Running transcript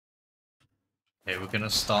Okay, we're gonna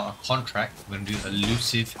start a contract. We're gonna do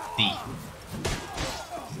Elusive Thief.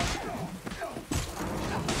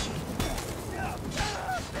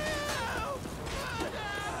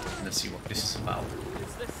 Let's see what this is about.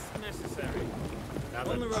 Is this necessary?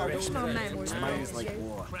 On the road, drift my there. man was Smells like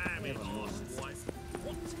war.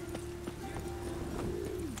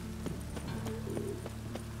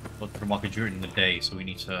 Look for the market during the day, so we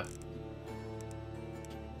need to.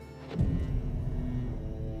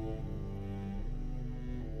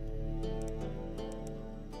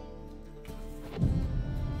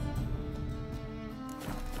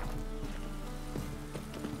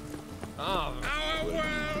 Our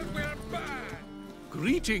world will burn!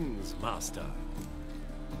 Greetings, Master.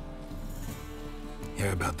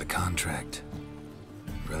 Hear about the contract.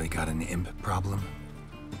 Really got an imp problem?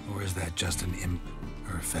 Or is that just an imp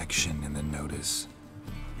perfection in the notice?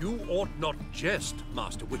 You ought not jest,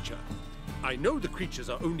 Master Witcher. I know the creatures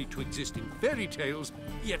are only to exist in fairy tales,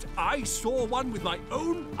 yet I saw one with my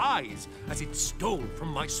own eyes as it stole from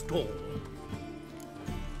my stall.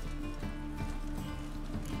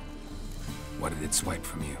 What did it swipe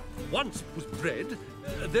from you? Once it was bread,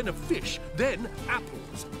 then a fish, then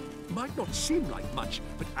apples. Might not seem like much,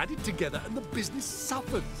 but add it together and the business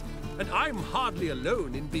suffers. And I'm hardly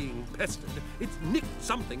alone in being pestered. It's nicked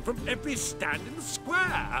something from every stand in the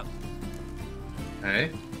square.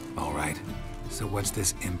 Hey. All right. So what's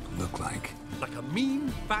this imp look like? Like a mean,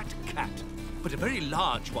 fat cat, but a very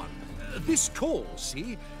large one. This tall,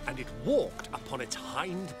 see? And it walked upon its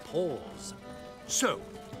hind paws. So,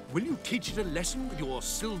 will you teach it a lesson with your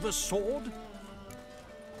silver sword?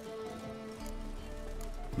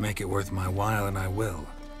 Make it worth my while and I will.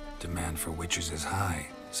 Demand for witches is high,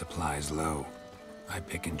 supplies low. I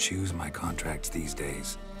pick and choose my contracts these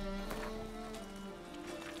days.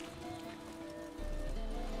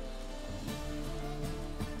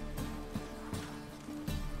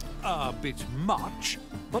 A bit much,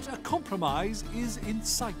 but a compromise is in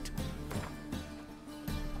sight.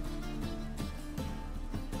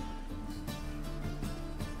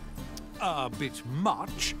 A bit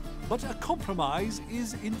much, but a compromise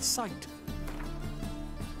is in sight.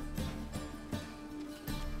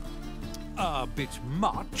 A bit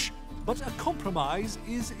much, but a compromise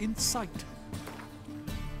is in sight.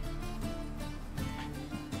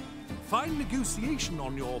 Fine negotiation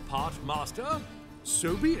on your part, Master.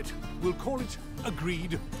 So be it. We'll call it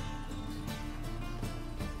agreed.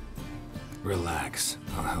 Relax,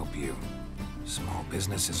 I'll help you. Small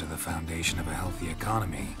businesses are the foundation of a healthy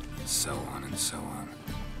economy, so on and so on.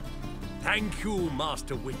 Thank you,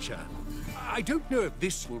 Master Witcher. I don't know if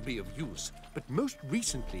this will be of use, but most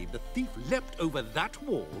recently the thief leapt over that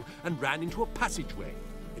wall and ran into a passageway.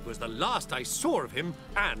 It was the last I saw of him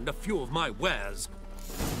and a few of my wares.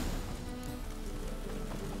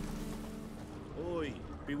 Oi,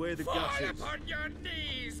 beware the Fall gutters. upon your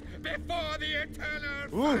knees before the eternal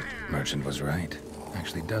fire! Merchant was right.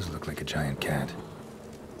 Actually does look like a giant cat.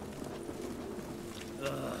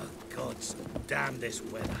 Ugh, gods, damn this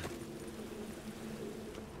weather.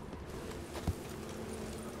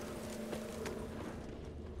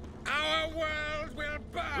 Our world will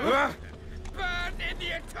burn! Burn in the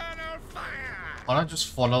eternal fire! Can't I just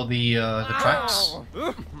follow the tracks?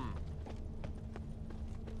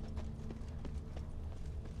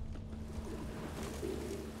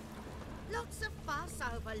 Lots of fuss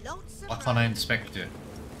over lots of. Why can't I inspect it?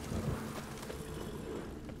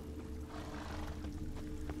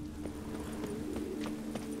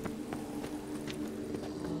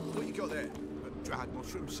 What you got there? A dried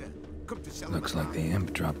mushroom set. Come to sell Looks them like the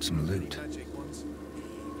imp dropped some loot. magic ones.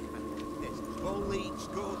 There's bull leeks,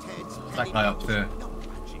 goat heads. That guy up there. Not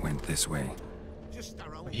magic. Went this way. Just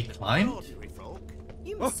our own He climbed? ordinary folk.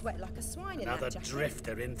 You must sweat like a swine in Another that jacket.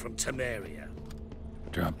 drifter in from Temeria.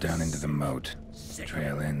 Drop down into the moat.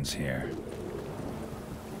 Trail ends here.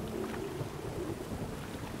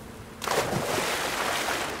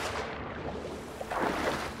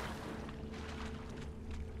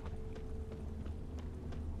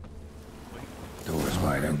 Doors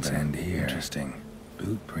wide open. End here. Interesting.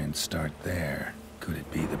 Boot prints start there. Could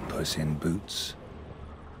it be the Puss in Boots?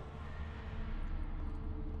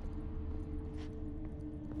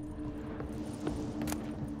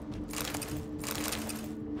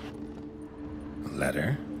 A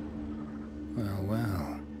letter? Well,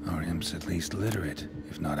 well. Our imp's at least literate,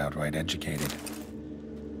 if not outright educated.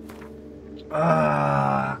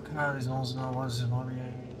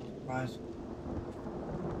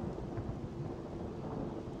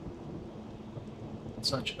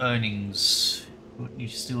 Such earnings. Wouldn't you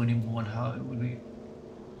steal any more? How it would be?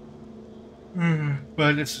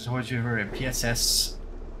 But this is what you're in PSS.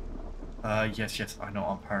 Yes, I know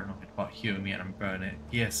I'm paranoid about hearing me and burn it.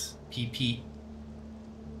 Yes, PP.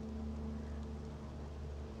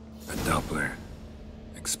 A Doppler.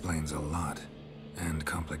 Explains a lot, and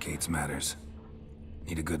complicates matters.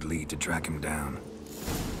 Need a good lead to track him down.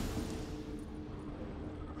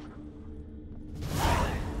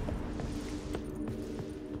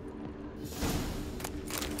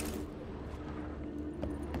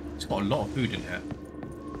 It's got a lot of food in here.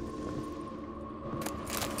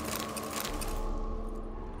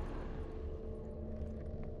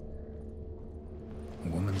 A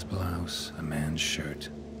woman's blouse, a man's shirt,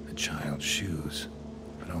 a child's shoes,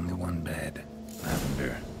 but only one bed.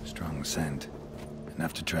 Lavender, strong scent.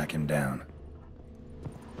 Enough to track him down.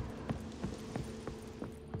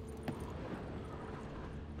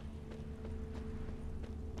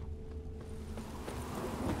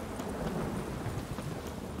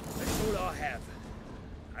 That's all I have.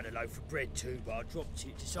 Had a loaf of bread too, but I dropped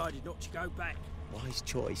it, decided not to go back. Wise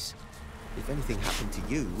choice. If anything happened to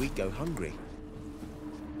you, we'd go hungry.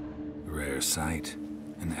 Rare sight.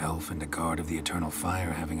 An elf and a guard of the Eternal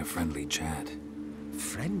Fire having a friendly chat.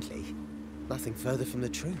 Friendly? Nothing further from the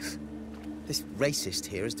truth. This racist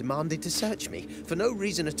here has demanded to search me, for no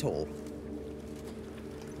reason at all.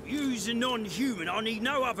 You's a non-human, I need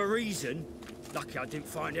no other reason. Lucky I didn't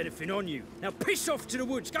find anything on you. Now piss off to the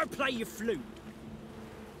woods, go play your flute.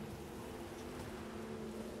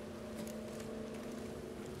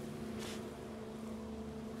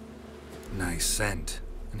 Nice scent.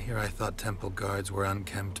 And here I thought temple guards were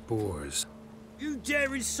unkempt boors. You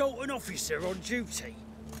dare insult an officer on duty?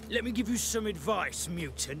 Let me give you some advice,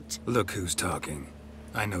 mutant. Look who's talking.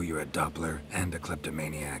 I know you're a Doppler and a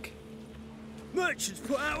kleptomaniac. Merchants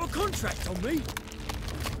put out a contract on me.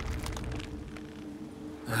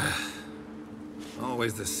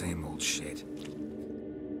 Always the same old shit.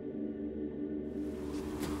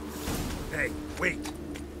 Hey, wait.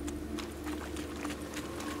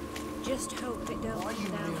 Just hope it don't come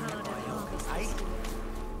down hard at harvest this year.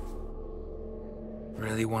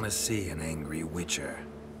 Really want to see an angry witcher.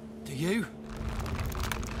 Do you?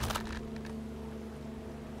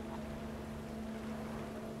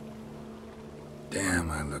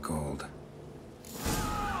 Damn, I look old.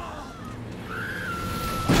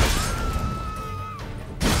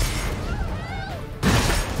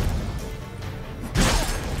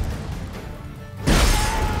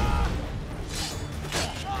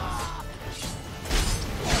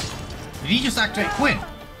 Did he just activate Quinn? Well,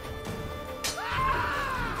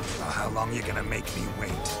 how long you gonna make me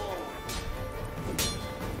wait?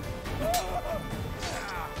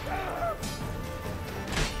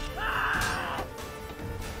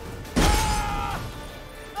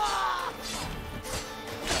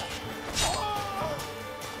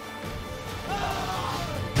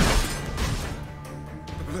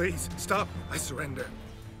 Please, stop. I surrender.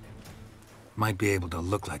 Might be able to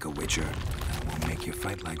look like a witcher, but that won't make you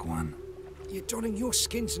fight like one. You're donning your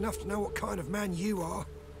skins enough to know what kind of man you are,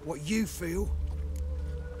 what you feel.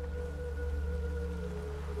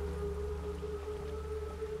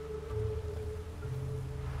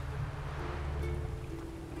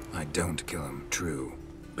 I don't kill him, true.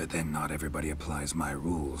 But then not everybody applies my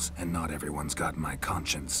rules, and not everyone's got my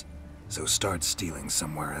conscience. So start stealing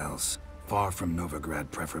somewhere else. Far from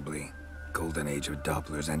Novigrad, preferably. Golden age of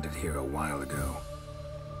Dopplers ended here a while ago.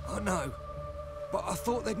 I know, but I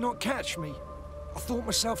thought they'd not catch me. I thought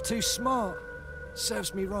myself too smart.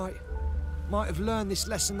 Serves me right. Might have learned this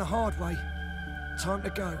lesson the hard way. Time to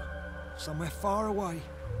go. Somewhere far away.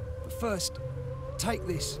 But first, take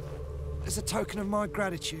this as a token of my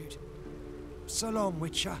gratitude. So long,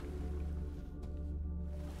 Witcher.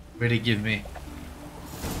 Really give me.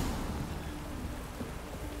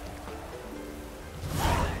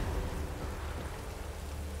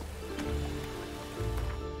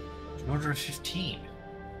 Order of 15.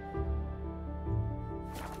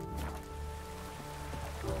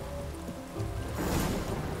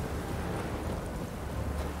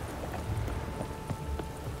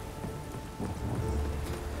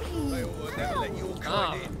 They will never let your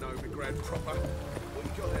kind in, Novigrad proper. What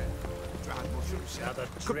you got there? Dried mushrooms. Another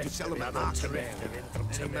Cooked yourself in from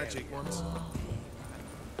Any magic ones?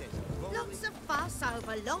 Lots of fuss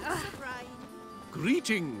over lots of rain.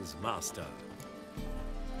 Greetings, Master.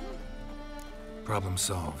 Problem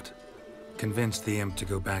solved. Convinced the imp to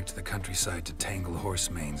go back to the countryside to tangle horse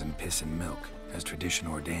manes and piss and milk, as tradition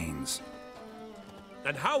ordains.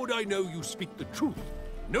 And how would I know you speak the truth?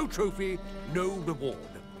 No trophy, no reward.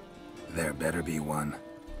 There better be one.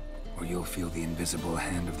 Or you'll feel the invisible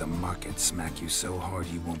hand of the market smack you so hard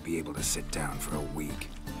you won't be able to sit down for a week.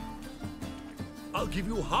 I'll give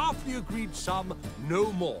you half the agreed sum,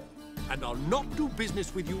 no more. and I'll not do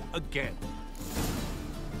business with you again.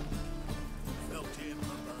 Felt it in my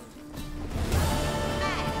bones.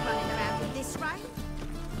 Man running around in this rain?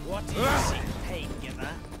 What do you think, pain giver?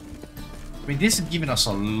 I mean, this is giving us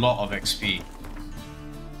a lot of XP.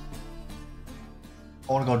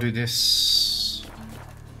 I want to go do this.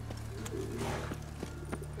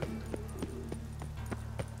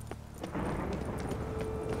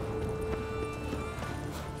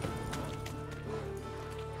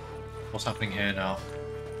 What's happening here now?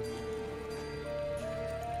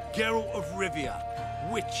 Geralt of Rivia,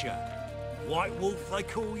 Witcher. White Wolf, they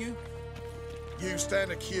call you? You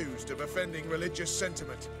stand accused of offending religious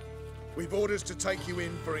sentiment. We've orders to take you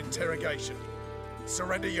in for interrogation.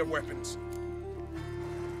 Surrender your weapons.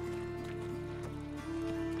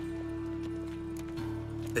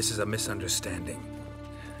 This is a misunderstanding.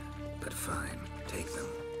 But fine, take them.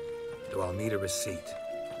 Though I'll need a receipt.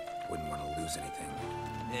 Wouldn't want to lose anything.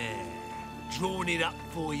 Yeah, drawn it up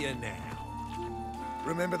for you now.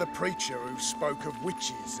 Remember the preacher who spoke of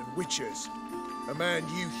witches and witchers? A man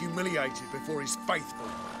you humiliated before his faithful.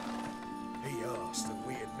 He asked that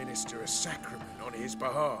we administer a sacrament on his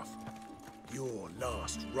behalf. Your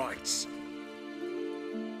last rites.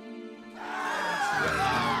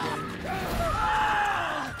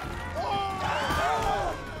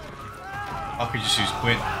 I could just use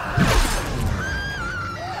Quinn.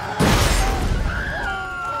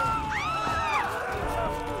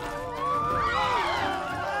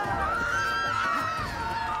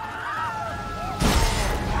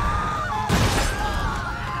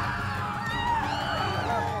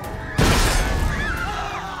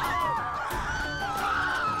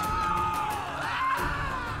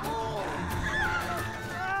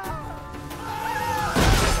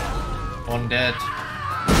 One dead.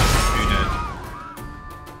 Two dead.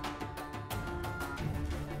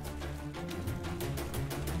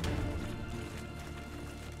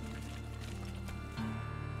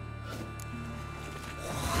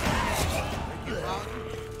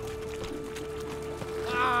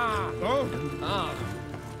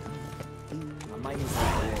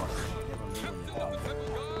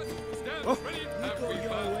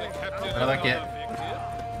 What do I get?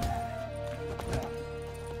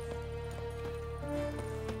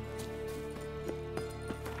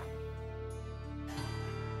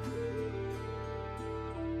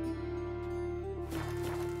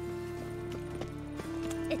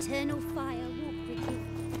 Eternal fire walk with you.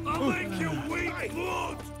 I'll make you weak,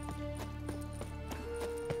 Lord!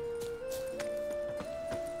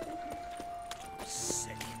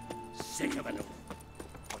 Sick of it all.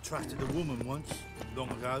 I trusted a woman once, long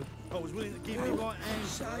ago. I was willing to give me right hand.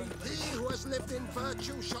 Say, he who has lived in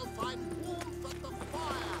virtue shall find warmth at the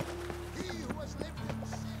fire. He who has lived in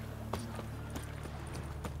sin.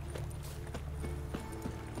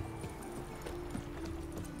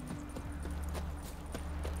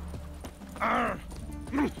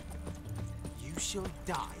 You shall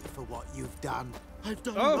die for what you've done. I've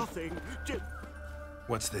done nothing.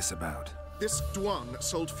 What's this about? This Dwan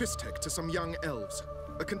sold Fistek to some young elves.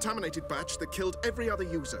 A contaminated batch that killed every other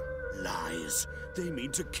user. Lies. They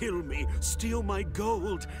mean to kill me, steal my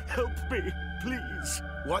gold. Help me, please.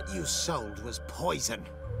 What you sold was poison.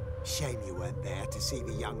 Shame you weren't there to see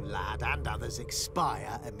the young lad and others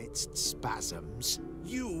expire amidst spasms.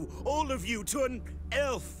 You, all of you, to an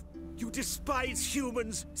elf. You despise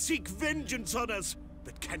humans, seek vengeance on us.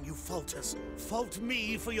 But can you fault us? Fault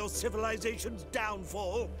me for your civilization's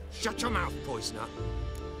downfall? Shut your mouth, poisoner.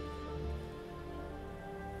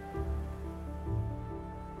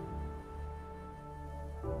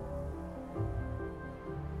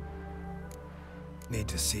 Need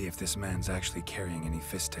to see if this man's actually carrying any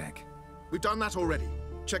Fistek. We've done that already.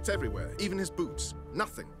 Checked everywhere, even his boots.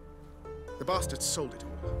 Nothing. The bastard sold it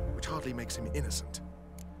all, which hardly makes him innocent.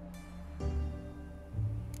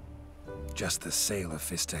 Just the sale of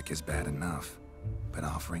Fistek is bad enough. But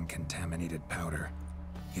offering contaminated powder,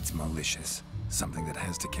 it's malicious. Something that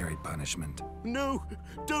has to carry punishment. No,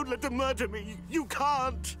 don't let them murder me. You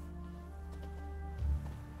can't.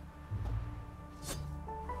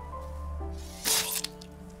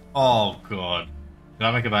 Oh god. Did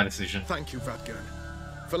I make a bad decision? Thank you, Vatgern,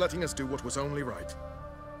 for letting us do what was only right.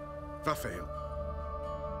 Vafail.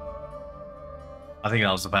 I think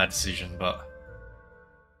that was a bad decision, but...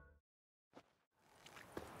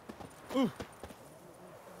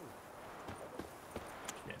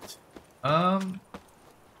 Shit.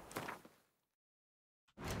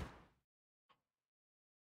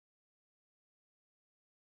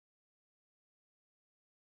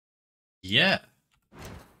 Yeah.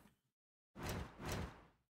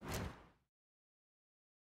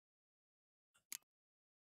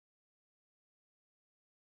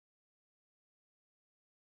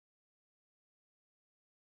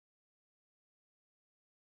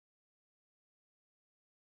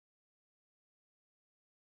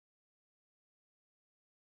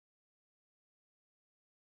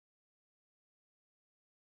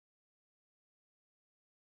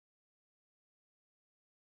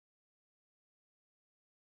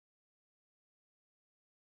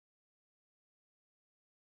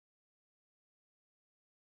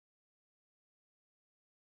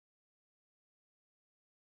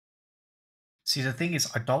 See, the thing is,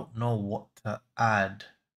 I don't know what to add.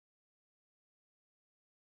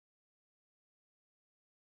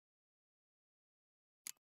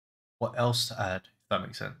 What else to add, if that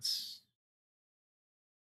makes sense.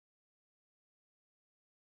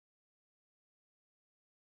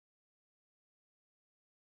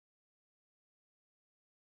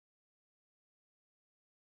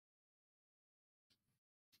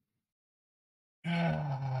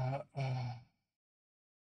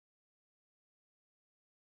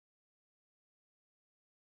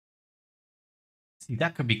 See,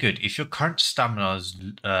 that could be good. If your current stamina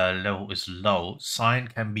level is low, Sign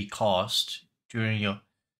can be cast during your...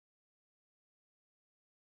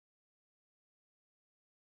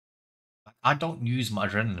 I don't use my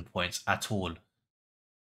adrenaline points at all.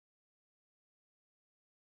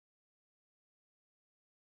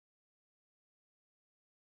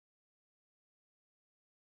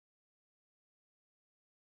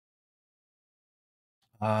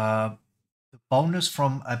 The bonus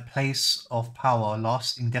from a place of power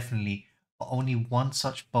lasts indefinitely, but only one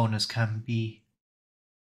such bonus can be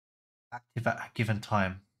active at a given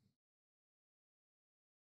time.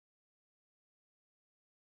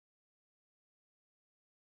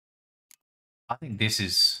 I think this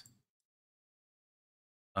is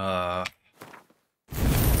come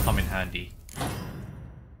in handy.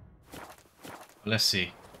 Let's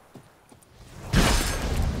see.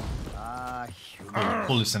 We'll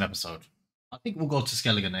call this an episode. I think we'll go to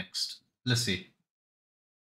Skellige next. Let's see.